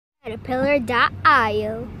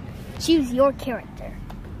Caterpillar.io. Choose your character.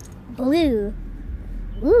 Blue.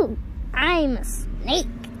 Ooh, I'm a snake.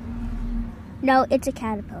 No, it's a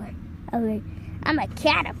caterpillar. Okay, I'm a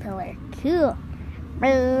caterpillar. Cool.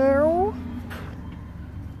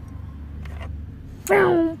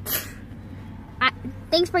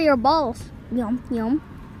 Thanks for your balls. Yum, yum,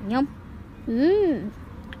 yum. Mmm.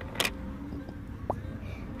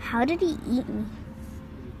 How did he eat me?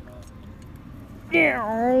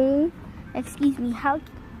 Excuse me, can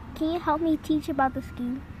you help me teach about the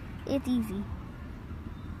scheme? It's easy.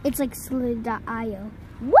 It's like Slither.io.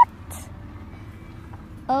 What?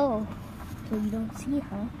 Oh, so you don't see,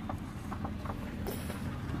 huh?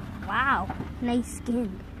 Wow, nice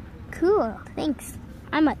skin. Cool, thanks.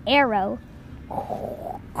 I'm an arrow.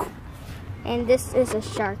 And this is a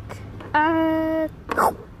shark.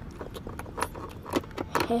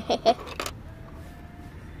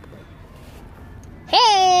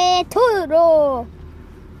 Hey, Toro!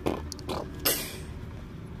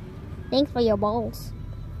 Thanks for your balls.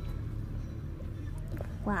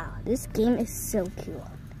 Wow, this game is so cool.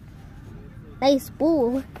 Nice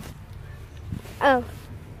bull. Oh.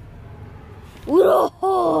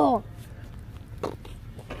 Whoa!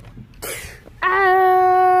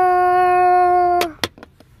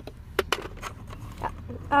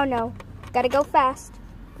 Oh no, gotta go fast.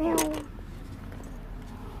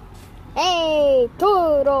 Hey,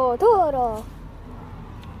 Toro, Toro.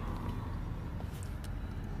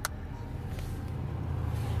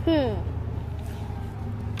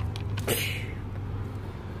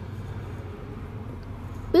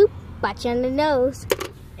 Boop, bite you on the nose.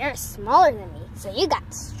 You're smaller than me, so you got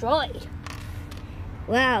destroyed.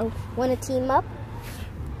 Wow, wanna team up?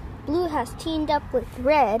 Blue has teamed up with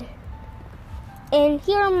Red. And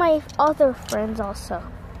here are my other friends also.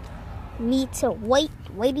 Meet a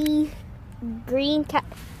whitey, green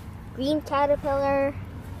caterpillar,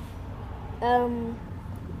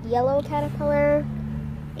 yellow caterpillar,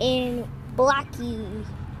 and Blackie.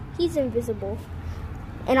 He's invisible.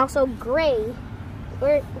 And also Gray.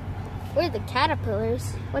 We're the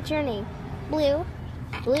caterpillars. What's your name? Blue.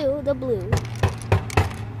 Blue, the blue.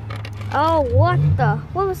 Oh, what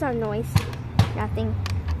was that noise? Nothing.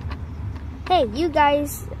 Hey, you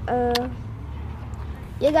guys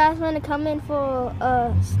want to come in for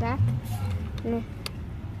a snack?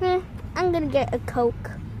 I'm gonna get a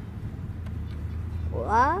Coke.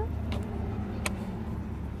 What?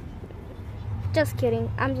 Just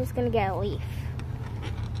kidding. I'm just gonna get a leaf.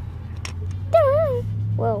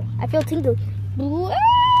 Whoa, I feel tingly.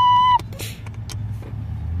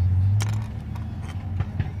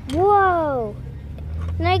 Whoa!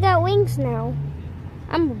 And I got wings now.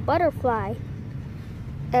 I'm a butterfly.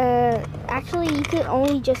 Actually, you could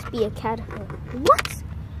only just be a caterpillar. What?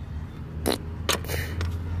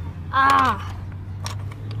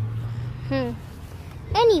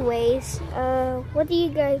 Anyways, what do you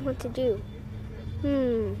guys want to do?